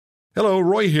Hello,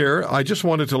 Roy here. I just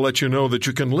wanted to let you know that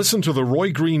you can listen to The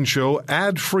Roy Green Show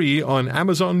ad-free on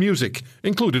Amazon Music,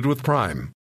 included with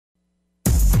Prime.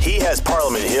 He has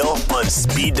Parliament Hill on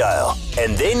speed dial,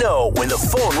 and they know when the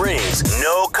phone rings,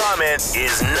 no comment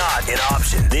is not an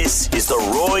option. This is The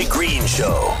Roy Green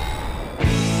Show.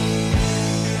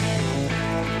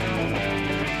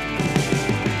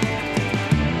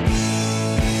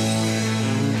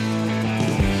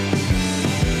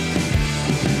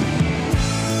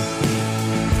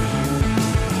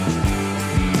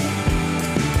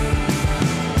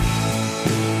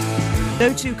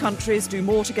 No two countries do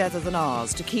more together than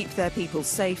ours to keep their people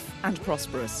safe and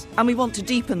prosperous. And we want to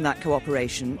deepen that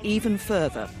cooperation even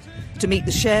further to meet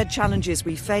the shared challenges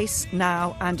we face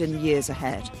now and in the years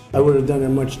ahead. I would have done it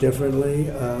much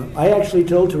differently. I actually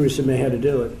told Theresa May how to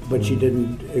do it, but she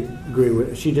didn't agree with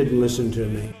it. She didn't listen to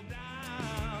me.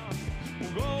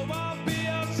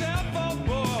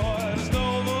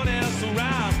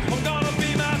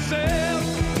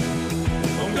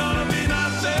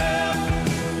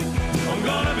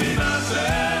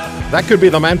 That could be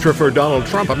the mantra for Donald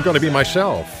Trump. I'm going to be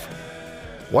myself.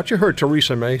 What you heard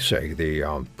Theresa May say,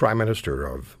 the Prime Minister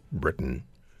of Britain,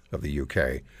 of the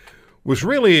UK, was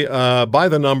really by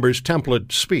the numbers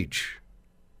template speech.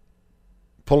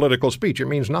 Political speech. It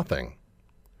means nothing.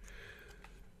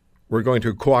 We're going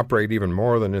to cooperate even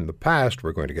more than in the past.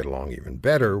 We're going to get along even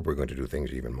better. We're going to do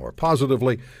things even more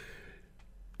positively.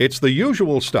 It's the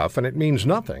usual stuff, and it means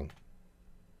nothing.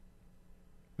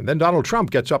 And then Donald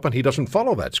Trump gets up and he doesn't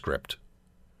follow that script.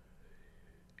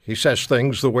 He says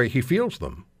things the way he feels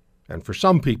them. And for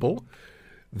some people,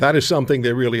 that is something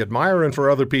they really admire, and for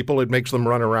other people, it makes them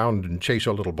run around and chase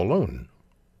a little balloon.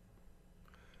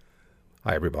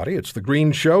 Hi, everybody. It's The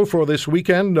Green Show for this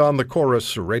weekend on the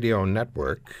Chorus Radio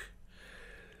Network.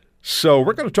 So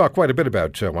we're going to talk quite a bit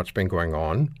about what's been going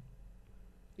on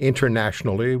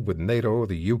internationally with NATO,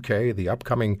 the UK, the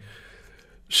upcoming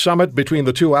summit between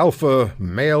the two alpha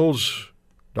males,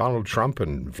 Donald Trump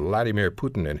and Vladimir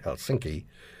Putin in Helsinki.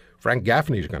 Frank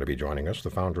Gaffney is going to be joining us, the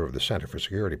founder of the Center for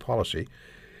Security Policy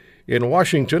in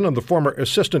Washington and the former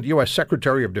Assistant U.S.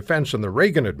 Secretary of Defense in the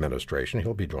Reagan administration.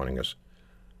 He'll be joining us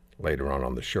later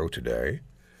on the show today.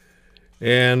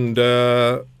 And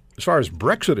as far as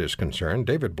Brexit is concerned,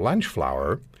 David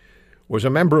Blanchflower was a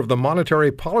member of the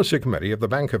Monetary Policy Committee of the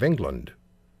Bank of England.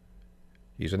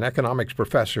 He's an economics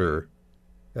professor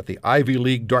at the Ivy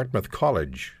League Dartmouth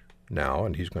College now,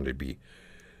 and he's going to be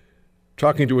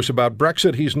talking to us about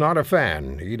Brexit. He's not a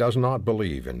fan. He does not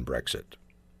believe in Brexit.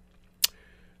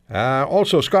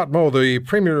 Also, Scott Moe, the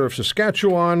Premier of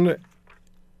Saskatchewan,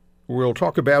 will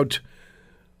talk about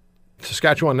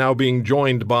Saskatchewan now being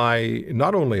joined by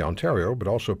not only Ontario, but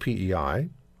also PEI,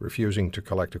 refusing to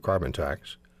collect a carbon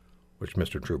tax, which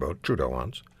Mr. Trudeau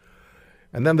wants.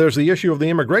 And then there's the issue of the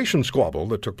immigration squabble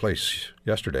that took place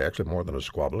yesterday. Actually, more than a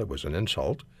squabble, it was an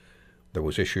insult that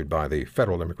was issued by the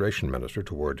federal immigration minister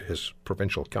toward his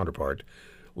provincial counterpart,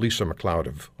 Lisa MacLeod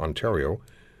of Ontario.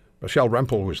 Michelle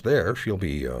Rempel was there. She'll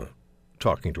be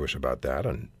talking to us about that.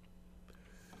 And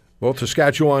both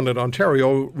Saskatchewan and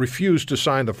Ontario refused to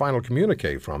sign the final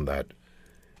communique from that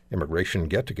immigration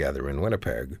get-together in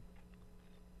Winnipeg.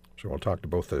 So I'll talk to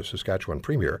both the Saskatchewan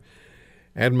Premier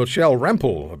and Michelle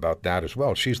Rempel about that as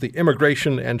well. She's the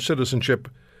immigration and citizenship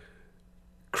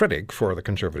critic for the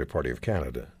Conservative Party of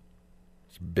Canada.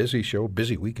 It's a busy show,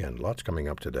 busy weekend, lots coming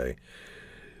up today.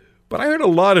 But I heard a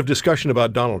lot of discussion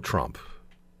about Donald Trump.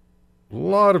 A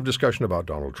lot of discussion about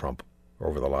Donald Trump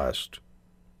over the last,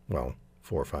 4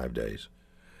 or 5 days.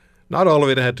 Not all of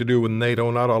it had to do with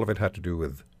NATO, not all of it had to do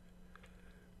with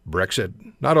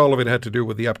Brexit, not all of it had to do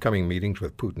with the upcoming meetings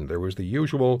with Putin. There was the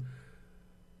usual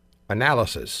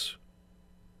analysis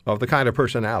of the kind of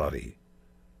personality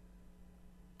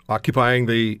occupying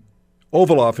the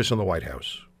Oval Office in the White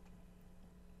House.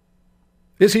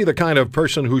 Is he the kind of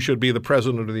person who should be the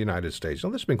President of the United States? Now,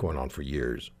 this has been going on for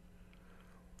years.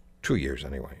 2 years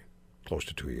anyway, close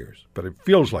to 2 years. But it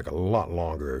feels like a lot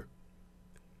longer.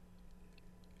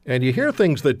 And you hear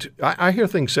things that, I hear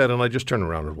things said and I just turn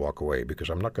around and walk away because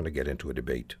I'm not going to get into a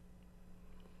debate.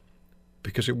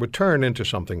 Because it would turn into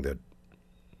something that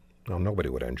nobody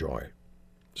would enjoy.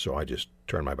 So I just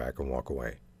turn my back and walk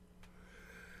away.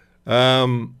 But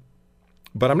I'm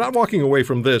not walking away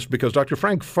from this because Dr.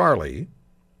 Frank Farley,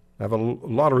 I have a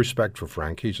lot of respect for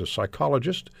Frank. He's a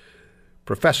psychologist,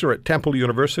 professor at Temple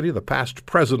University, the past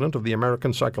president of the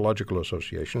American Psychological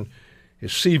Association.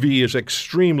 His CV is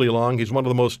extremely long. He's one of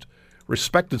the most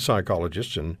respected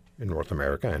psychologists in North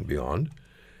America and beyond.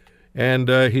 And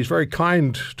he's very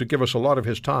kind to give us a lot of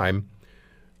his time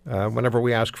whenever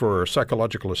we ask for a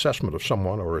psychological assessment of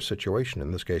someone or a situation.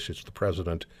 In this case, it's the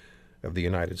President of the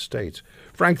United States.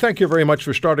 Frank, thank you very much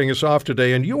for starting us off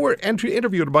today. And you were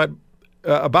interviewed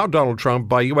about Donald Trump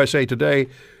by USA Today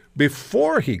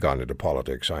before he got into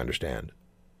politics, I understand.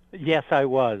 Yes, I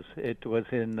was. It was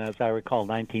in, as I recall,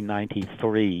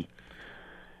 1993.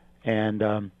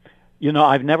 And,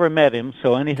 I've never met him,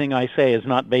 so anything I say is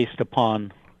not based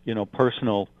upon,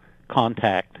 personal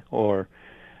contact or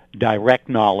direct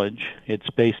knowledge. It's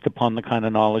based upon the kind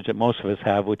of knowledge that most of us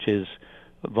have, which is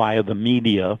via the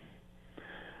media.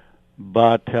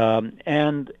 But,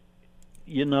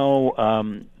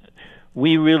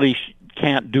 we really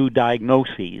can't do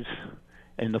diagnoses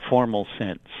in the formal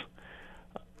sense.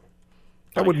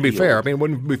 That wouldn't be fair. I mean, it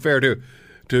wouldn't be fair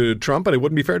to Trump, and it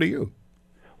wouldn't be fair to you.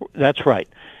 That's right.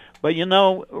 But,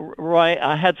 Roy,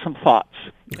 I had some thoughts.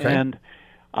 Okay. And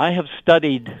I have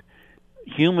studied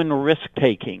human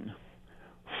risk-taking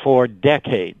for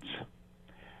decades.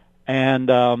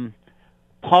 And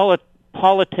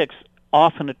politics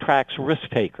often attracts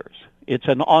risk-takers. It's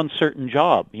an uncertain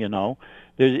job,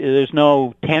 There's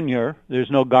no tenure.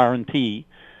 There's no guarantee.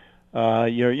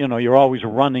 You're always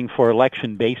running for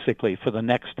election, basically, for the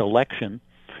next election.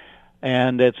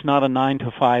 And it's not a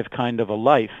 9-to-5 kind of a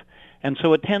life. And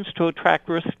so it tends to attract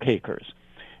risk-takers.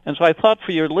 And so I thought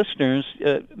for your listeners,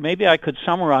 maybe I could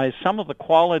summarize some of the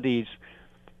qualities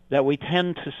that we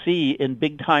tend to see in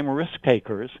big-time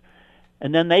risk-takers,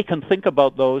 and then they can think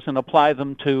about those and apply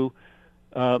them to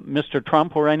Mr.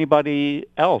 Trump or anybody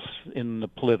else in the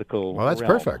political Well, that's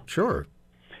realm. perfect. Sure.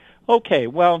 Okay,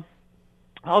 well,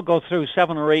 I'll go through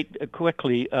 7 or 8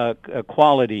 quickly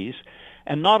qualities.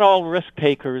 And not all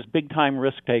risk-takers, big-time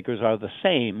risk-takers, are the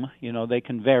same. They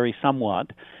can vary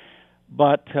somewhat.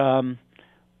 But the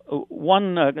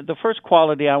first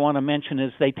quality I want to mention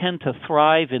is they tend to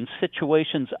thrive in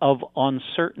situations of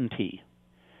uncertainty.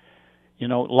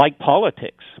 Like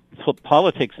politics.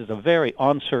 Politics is a very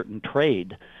uncertain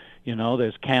trade.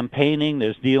 There's campaigning,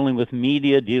 there's dealing with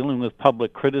media, dealing with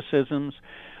public criticisms.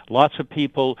 Lots of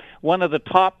people. One of the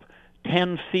top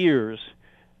 10 fears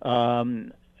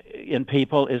in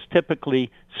people is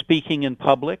typically speaking in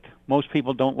public. Most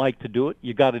people don't like to do it.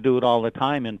 You got to do it all the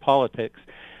time in politics.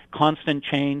 Constant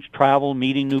change, travel,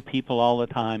 meeting new people all the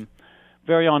time.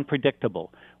 Very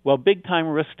unpredictable. Well, big-time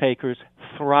risk-takers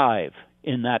thrive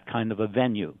in that kind of a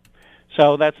venue.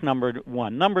 So that's number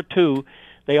 1. Number 2,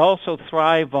 they also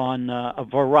thrive on a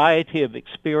variety of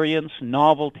experience,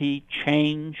 novelty,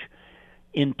 change,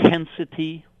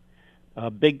 intensity.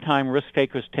 Big-time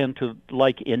risk-takers tend to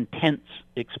like intense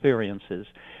experiences,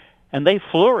 and they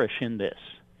flourish in this.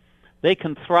 They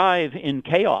can thrive in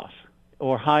chaos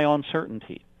or high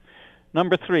uncertainty.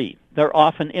 Number 3, they're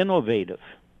often innovative,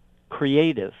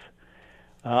 creative.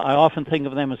 I often think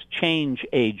of them as change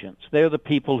agents. They're the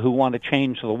people who want to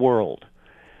change the world.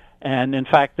 And in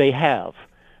fact, they have.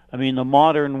 I mean, the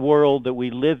modern world that we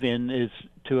live in is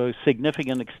to a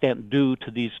significant extent due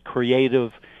to these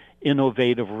creative,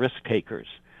 innovative risk-takers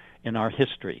in our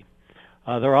history.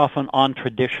 They're often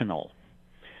untraditional.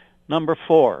 Number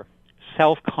 4,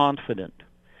 self-confident.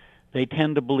 They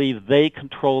tend to believe they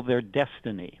control their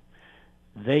destiny.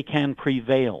 They can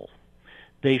prevail.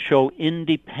 They show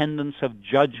independence of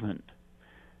judgment.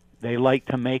 They like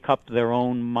to make up their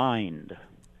own mind.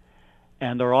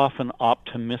 And they're often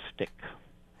optimistic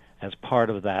as part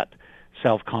of that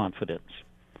self-confidence.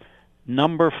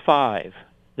 Number 5,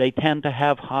 they tend to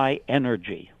have high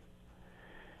energy.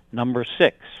 Number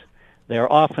 6,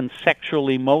 they're often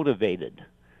sexually motivated.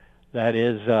 That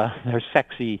is, they're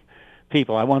sexy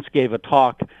people. I once gave a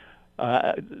talk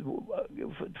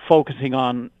focusing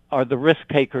on, are the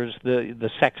risk-takers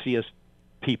the sexiest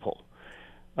people?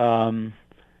 John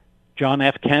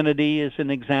F. Kennedy is an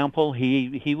example.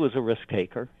 He was a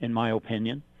risk-taker, in my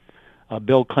opinion.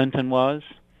 Bill Clinton was.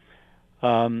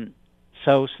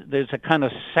 So there's a kind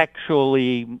of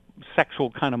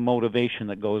sexual kind of motivation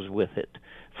that goes with it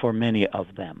for many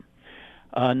of them.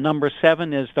 Number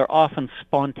 7 is they're often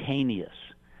spontaneous.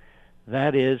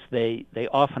 That is, they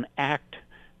often act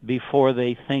before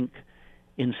they think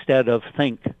instead of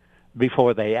think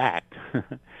before they act.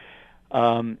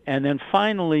 And then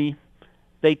finally,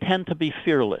 they tend to be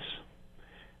fearless.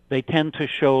 They tend to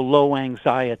show low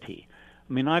anxiety.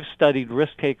 I mean, I've studied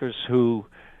risk-takers who,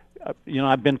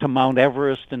 I've been to Mount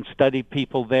Everest and studied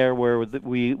people there where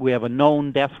we have a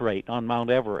known death rate on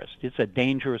Mount Everest. It's a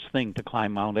dangerous thing to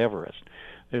climb Mount Everest.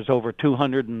 There's over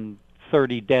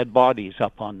 230 dead bodies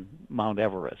up on Mount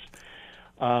Everest.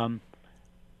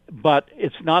 But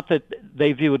it's not that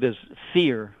they view it as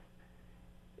fear.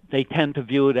 They tend to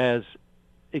view it as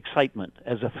excitement,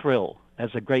 as a thrill, as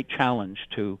a great challenge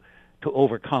to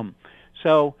overcome.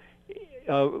 So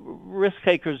risk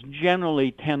takers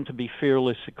generally tend to be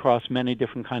fearless across many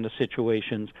different kind of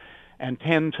situations and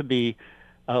tend to be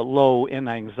low in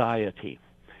anxiety.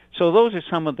 So those are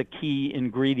some of the key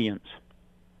ingredients.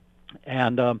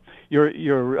 And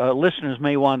your listeners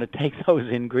may want to take those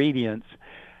ingredients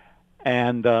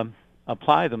and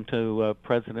apply them to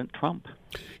President Trump.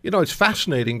 You know, it's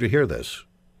fascinating to hear this.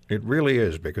 It really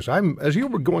is, because as you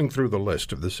were going through the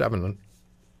list of the 7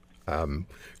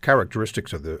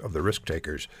 characteristics of the risk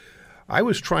takers, I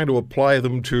was trying to apply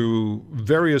them to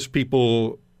various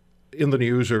people in the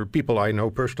news or people I know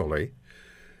personally,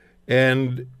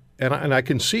 and I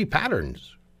can see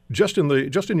patterns just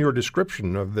in your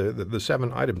description of the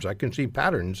 7 items. I can see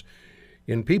patterns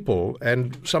in people,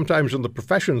 and sometimes in the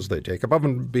professions they take, above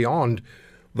and beyond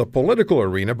the political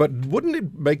arena. But wouldn't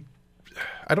it make,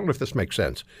 I don't know if this makes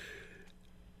sense,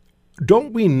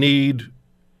 don't we need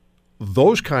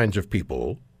those kinds of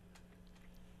people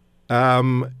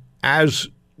as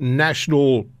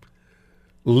national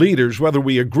leaders, whether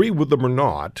we agree with them or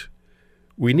not?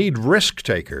 We need risk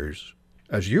takers,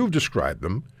 as you've described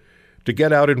them, to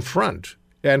get out in front.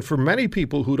 And for many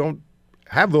people who don't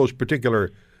have those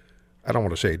particular, I don't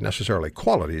want to say necessarily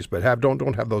qualities, but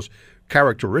don't have those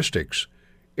characteristics,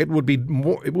 it would be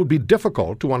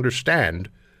difficult to understand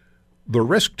the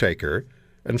risk taker,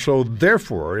 and so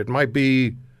therefore it might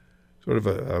be sort of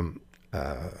a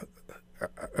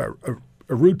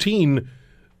routine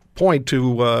point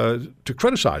to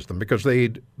criticize them, because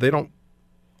they're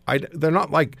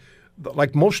not like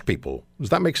most people. Does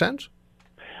that make sense?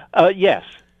 Yes.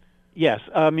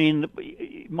 I mean,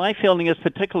 my feeling is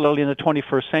particularly in the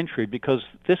 21st century, because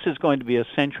this is going to be a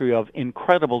century of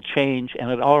incredible change, and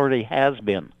it already has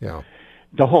been. Yeah.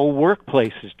 The whole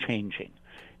workplace is changing.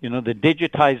 You know, the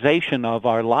digitization of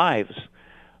our lives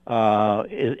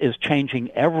is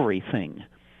changing everything.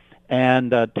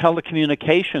 And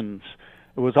telecommunications,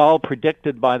 it was all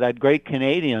predicted by that great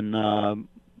Canadian,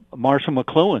 Marshall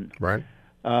McLuhan, right,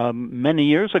 many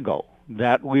years ago,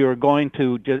 that we were going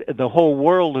to, the whole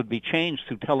world would be changed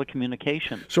through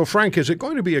telecommunications. So, Frank, is it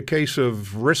going to be a case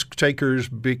of risk takers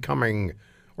becoming,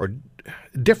 or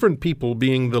different people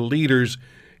being the leaders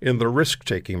in the risk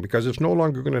taking, because it's no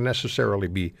longer going to necessarily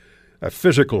be a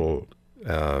physical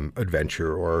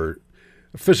adventure or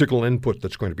a physical input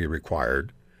that's going to be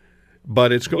required,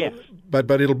 but it's going, yes. but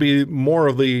it'll be more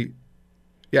of the.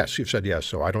 Yes, you've said yes,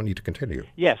 so I don't need to continue.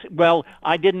 Yes. Well,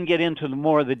 I didn't get into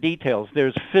more of the details.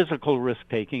 There's physical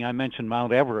risk-taking. I mentioned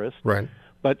Mount Everest. Right.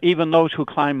 But even those who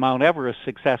climb Mount Everest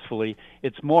successfully,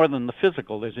 it's more than the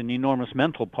physical. There's an enormous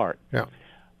mental part. Yeah.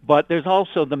 But there's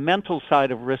also the mental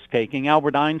side of risk-taking.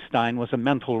 Albert Einstein was a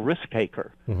mental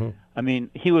risk-taker. Mm-hmm. I mean,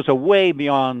 he was way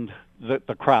beyond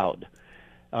the crowd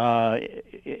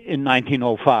in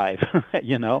 1905,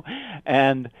 you know,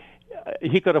 and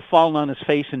he could have fallen on his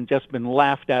face and just been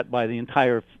laughed at by the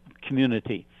entire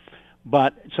community.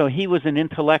 But so he was an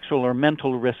intellectual or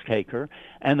mental risk taker,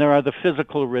 and there are the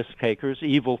physical risk takers.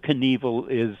 Evel Knievel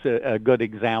is a good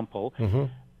example. Mm-hmm.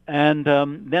 And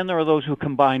then there are those who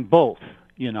combine both,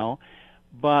 you know.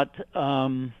 But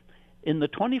in the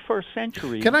 21st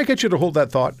century... Can I get you to hold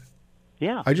that thought?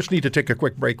 Yeah. I just need to take a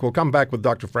quick break. We'll come back with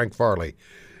Dr. Frank Farley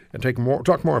and talk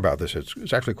more about this.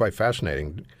 It's actually quite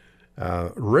fascinating.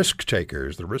 Risk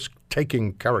takers, the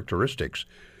risk-taking characteristics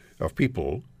of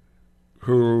people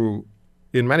who,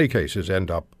 in many cases, end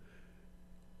up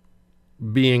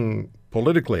being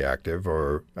politically active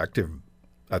or active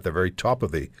at the very top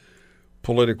of the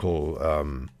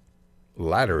political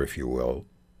ladder, if you will.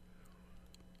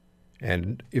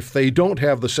 And if they don't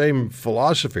have the same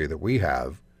philosophy that we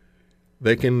have,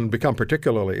 they can become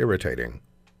particularly irritating.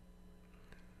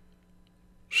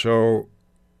 So,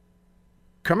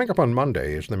 coming up on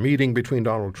Monday is the meeting between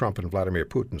Donald Trump and Vladimir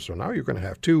Putin. So now you're going to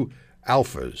have two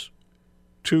alphas,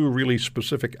 two really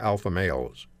specific alpha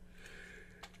males,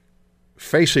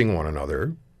 facing one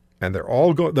another, and they're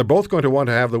both going to want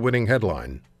to have the winning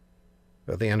headline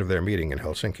at the end of their meeting in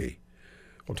Helsinki.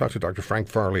 We'll talk to Dr. Frank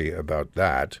Farley about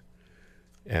that,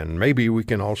 and maybe we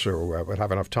can also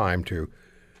have enough time to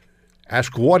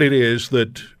ask what it is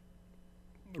that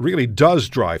really does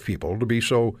drive people to be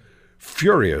so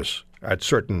furious at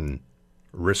certain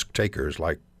risk takers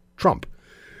like Trump.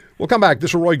 We'll come back.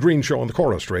 This is Roy Green Show on the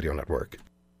Chorus Radio Network.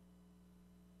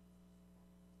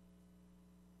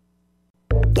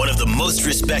 One of the most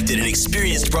respected and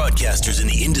experienced broadcasters in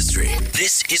the industry.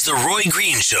 This is the Roy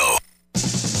Green Show.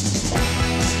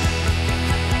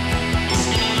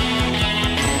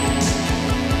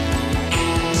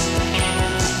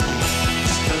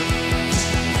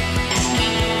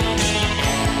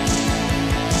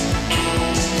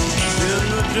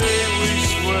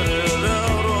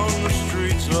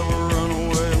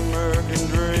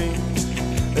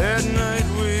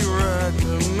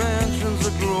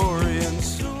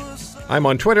 I'm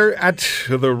on Twitter at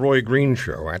The Roy Green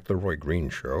Show, at The Roy Green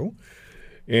Show.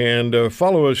 And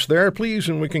follow us there, please,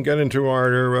 and we can get into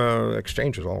our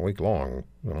exchanges all week long.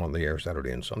 I'm on the air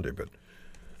Saturday and Sunday, but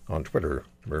on Twitter,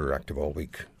 we're active all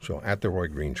week. So at The Roy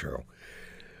Green Show.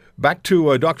 Back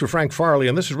to Dr. Frank Farley,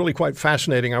 and this is really quite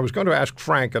fascinating. I was going to ask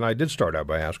Frank, and I did start out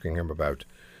by asking him about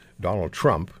Donald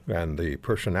Trump and the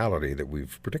personality that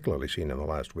we've particularly seen in the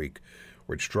last week,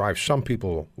 which drives some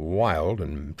people wild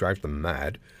and drives them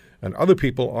mad, and other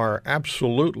people are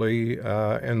absolutely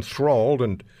enthralled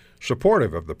and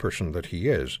supportive of the person that he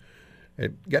is.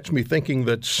 It gets me thinking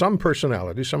that some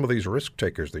personalities, some of these risk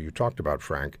takers that you talked about,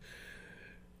 Frank,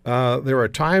 there are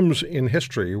times in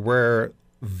history where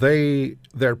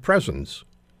their presence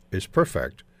is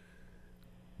perfect.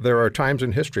 There are times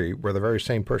in history where the very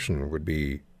same person would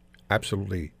be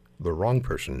absolutely the wrong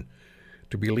person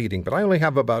to be leading. But I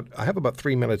have about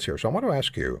 3 minutes here, so I want to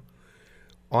ask you,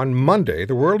 on Monday,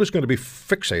 the world is going to be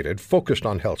focused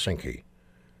on Helsinki.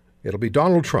 It'll be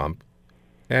Donald Trump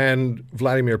and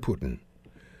Vladimir Putin.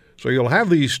 So you'll have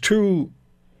these two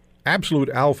absolute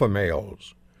alpha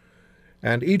males,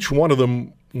 and each one of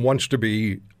them wants to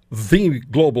be the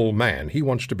global man. He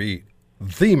wants to be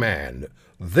the man,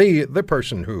 the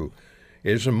person who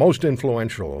is the most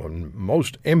influential and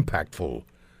most impactful.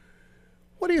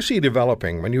 What do you see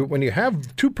developing when you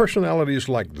have two personalities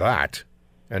like that,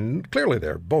 and clearly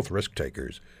they're both risk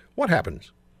takers? What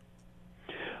happens?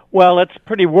 Well, it's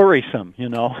pretty worrisome,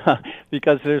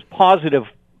 because there's positive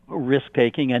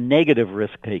risk-taking and negative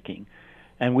risk-taking.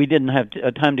 And we didn't have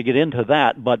time to get into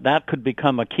that, but that could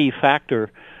become a key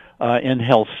factor in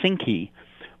Helsinki.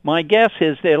 My guess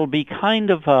is that it'll be kind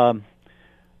of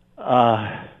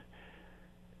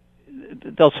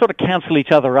they'll sort of cancel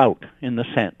each other out in the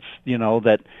sense,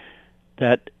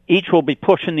 that each will be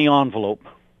pushing the envelope.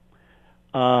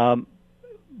 But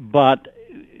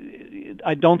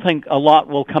I don't think a lot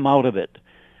will come out of it.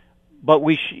 But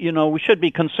we should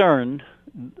be concerned.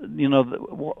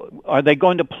 Are they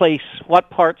going to place what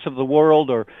parts of the world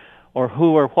or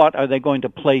who or what are they going to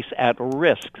place at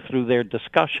risk through their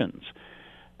discussions?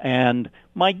 And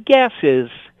my guess is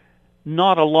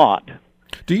not a lot.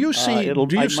 Do you see?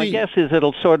 My guess is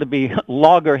it'll sort of be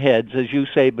loggerheads, as you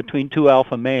say, between two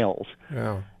alpha males.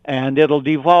 Yeah. And it'll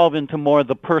devolve into more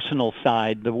the personal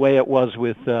side, the way it was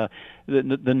with the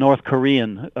North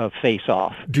Korean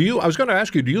face-off. I was going to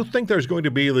ask you, do you think there's going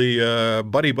to be the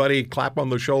buddy clap on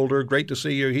the shoulder? Great to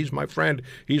see you. He's my friend.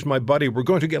 He's my buddy. We're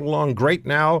going to get along great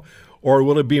now. Or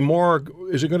will it be more?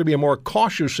 Is it going to be a more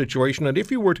cautious situation? And if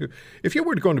you were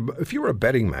a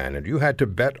betting man and you had to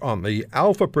bet on the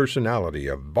alpha personality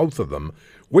of both of them,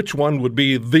 which one would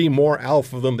be the more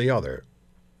alpha than the other?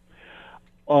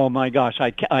 Oh my gosh,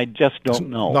 I just don't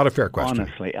know. Not a fair question.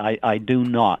 Honestly, I do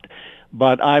not.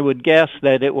 But I would guess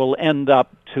that it will end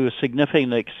up to a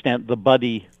significant extent the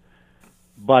buddy.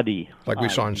 Like we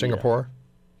saw in Singapore?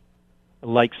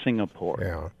 Like Singapore.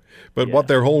 Yeah. But what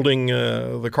they're holding,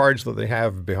 the cards that they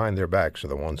have behind their backs are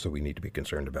the ones that we need to be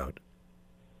concerned about.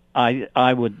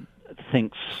 I would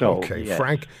think so. Okay, yes.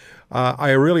 Frank,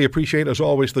 I really appreciate, as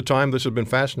always, the time. This has been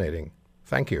fascinating.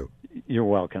 Thank you. You're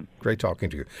welcome. Great talking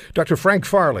to you. Dr. Frank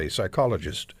Farley,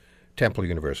 psychologist, Temple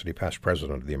University, past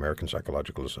president of the American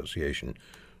Psychological Association.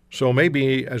 So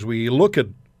maybe as we look at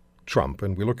Trump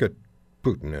and we look at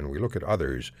Putin and we look at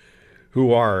others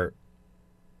who are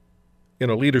in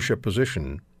a leadership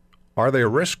position, are they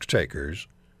risk takers?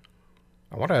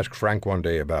 I want to ask Frank one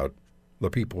day about the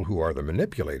people who are the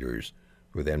manipulators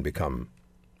who then become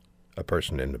a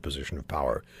person in a position of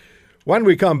power. When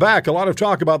we come back, a lot of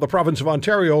talk about the province of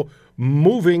Ontario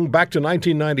moving back to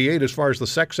 1998 as far as the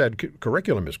sex ed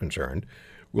curriculum is concerned.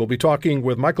 We'll be talking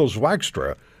with Michael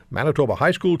Zwagstra, Manitoba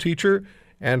high school teacher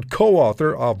and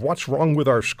co-author of What's Wrong with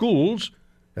Our Schools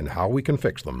and How We Can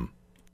Fix Them.